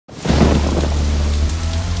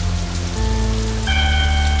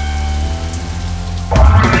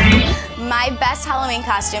best Halloween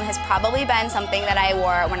costume has probably been something that I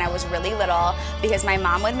wore when I was really little, because my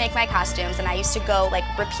mom would make my costumes and I used to go like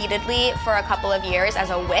repeatedly for a couple of years as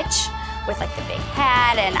a witch with like the big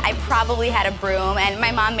hat, and I probably had a broom, and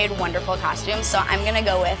my mom made wonderful costumes, so I'm gonna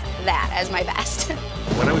go with that as my best.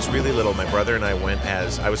 When I was really little, my brother and I went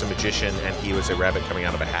as, I was a magician and he was a rabbit coming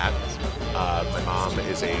out of a hat. My mom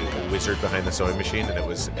is a wizard behind the sewing machine, and it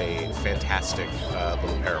was a fantastic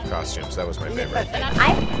little pair of costumes. That was my favorite.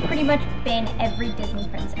 I've pretty much been every Disney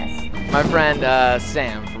princess. My friend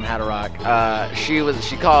Sam from How to Rock,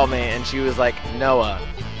 she called me and she was like, Noah,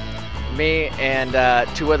 me and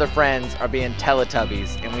 2 other friends are being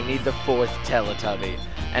Teletubbies and we need the 4th Teletubby.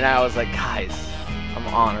 And I was like, guys, I'm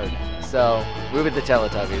honored. So we were the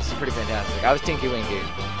Teletubbies. Pretty fantastic. I was Tinky Winky.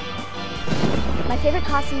 My favorite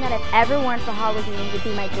costume that I've ever worn for Halloween would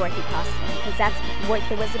be my Dorothy costume, because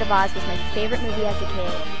The Wizard of Oz was my favorite movie as a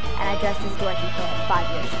kid, and I dressed as Dorothy for like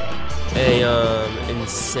 5 years straight. A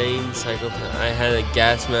insane psychopath. I had a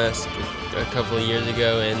gas mask a couple of years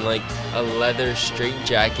ago and like a leather straight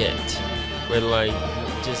jacket with like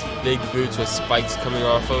just big boots with spikes coming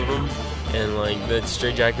off of them, and like the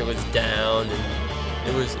straight jacket was down, and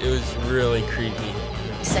it was really creepy.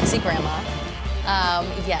 Sexy grandma.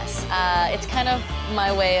 Yes, it's kind of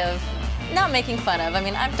my way of not making fun of. I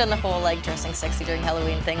mean, I've done the whole like dressing sexy during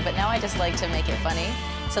Halloween thing, but now I just like to make it funny.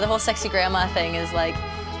 So the whole sexy grandma thing is like,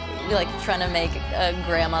 you're like trying to make a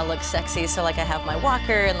grandma look sexy. So like I have my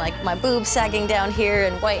walker and like my boobs sagging down here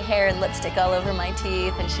and white hair and lipstick all over my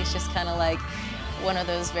teeth, and she's just kind of like one of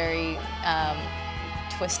those very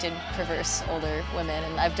twisted, perverse older women,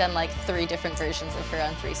 and I've done like 3 different versions of her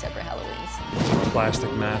on 3 separate Halloweens.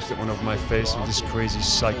 Plastic mask that went over my face with this crazy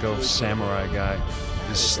psycho samurai guy,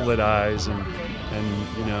 his slit eyes and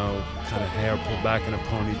you know, kind of hair pulled back in a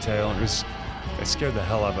ponytail. And I scared the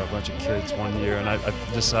hell out of a bunch of kids one year, and I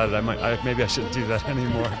decided maybe I shouldn't do that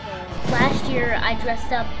anymore. Last year I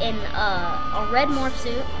dressed up in a red morph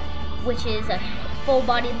suit, which is a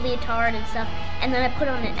full-bodied leotard and stuff, and then I put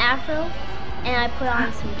on an afro, and I put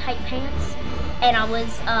on some tight pants, and I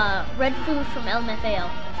was Red Food from LMFAO.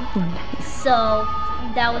 So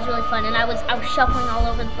that was really fun, and I was shuffling all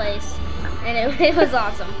over the place, and it was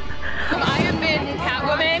awesome. I have been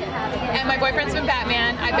Catwoman, and my boyfriend's been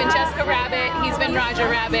Batman. I've been Jessica Rabbit, he's been Roger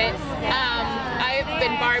Rabbit. I've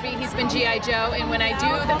been Barbie, he's been G.I. Joe, and when I do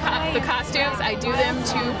the costumes, I do them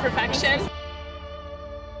to perfection.